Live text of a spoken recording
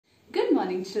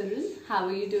morning children, how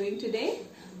are you doing today?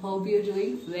 Hope you're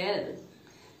doing well.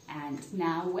 And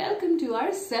now welcome to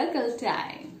our circle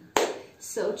time.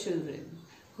 So children,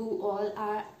 who all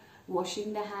are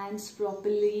washing the hands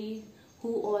properly?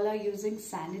 Who all are using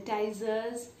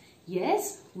sanitizers?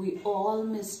 Yes, we all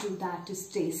must do that to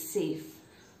stay safe.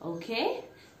 Okay?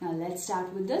 Now let's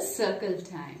start with the circle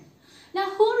time. Now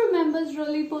who remembers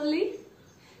Roly Poly?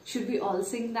 Should we all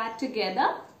sing that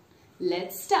together?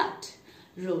 Let's start.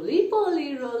 Roly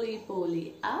poly,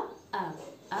 up, up,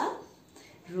 up.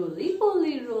 Roly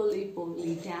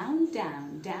poly, down,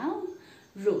 down, down.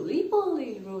 Roly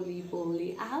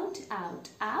poly, out, out,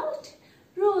 out.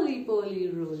 Roly poly,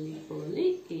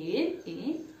 in,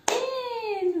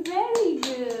 in. Very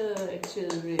good,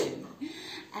 children.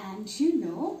 And you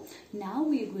know, now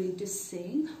we're going to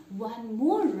sing one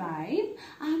more rhyme.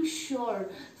 I'm sure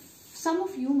some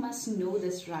of you must know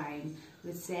this rhyme,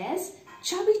 which says,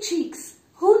 Chubby Cheeks.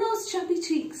 Who knows Chubby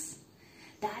Cheeks?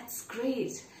 That's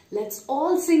great. Let's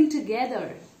all sing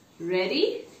together.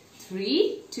 Ready?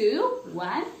 3, 2,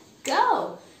 1,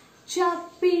 go!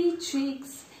 Chubby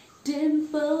cheeks,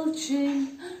 dimpled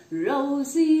chin,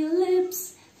 rosy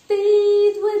lips,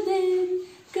 feet within,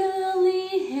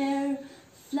 curly hair,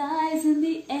 flies in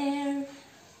the air,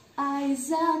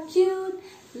 eyes are cute,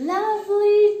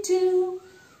 lovely too.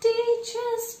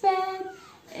 Teacher's pet,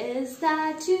 is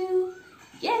that you?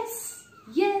 Yes,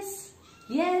 yes,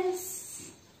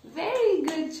 yes. Very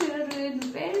good, children.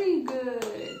 Very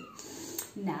good.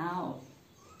 Now,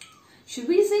 should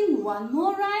we sing one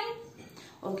more rhyme?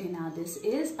 Okay, now this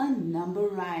is a number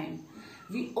rhyme.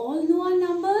 We all know our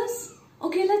numbers?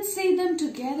 Okay, let's say them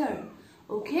together.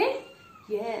 Okay?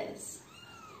 Yes.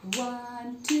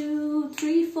 1, 2,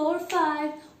 3, 4,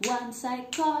 5. Once I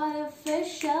caught a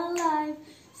fish alive.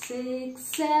 6,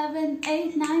 7,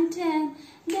 8, 9, 10.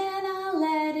 Then I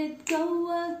let it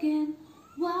go again.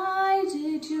 Why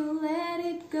did you let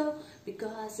it go?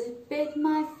 Because it bit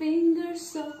my finger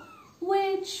so.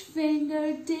 Which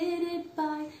finger did it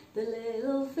bite? The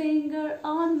little finger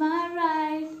on my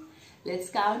right. Let's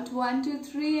count 1, 2,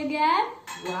 3 again.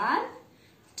 1,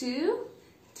 2,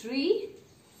 3,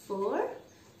 4,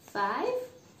 5,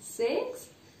 6,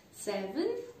 7,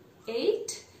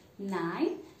 8,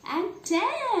 9, and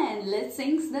 10. Let's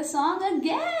sing the song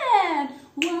again.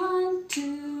 1,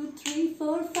 2, 3,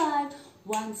 4, 5.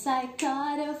 Once I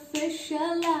caught a fish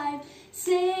alive.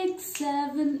 6,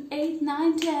 7, 8,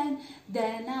 9, 10.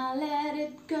 Then I let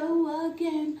it go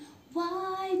again.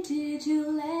 Why did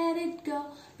you let it go?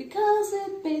 Because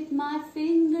it bit my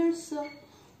finger so.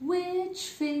 Which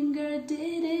finger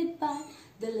did it bite?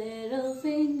 The little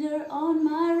finger on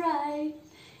my right.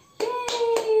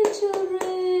 Yay,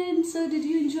 children! So did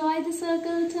you enjoy the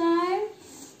circle time?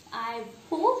 I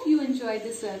hope you enjoyed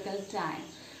the circle time.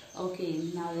 Okay,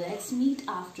 now let's meet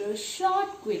after a short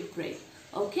quick break.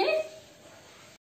 Okay?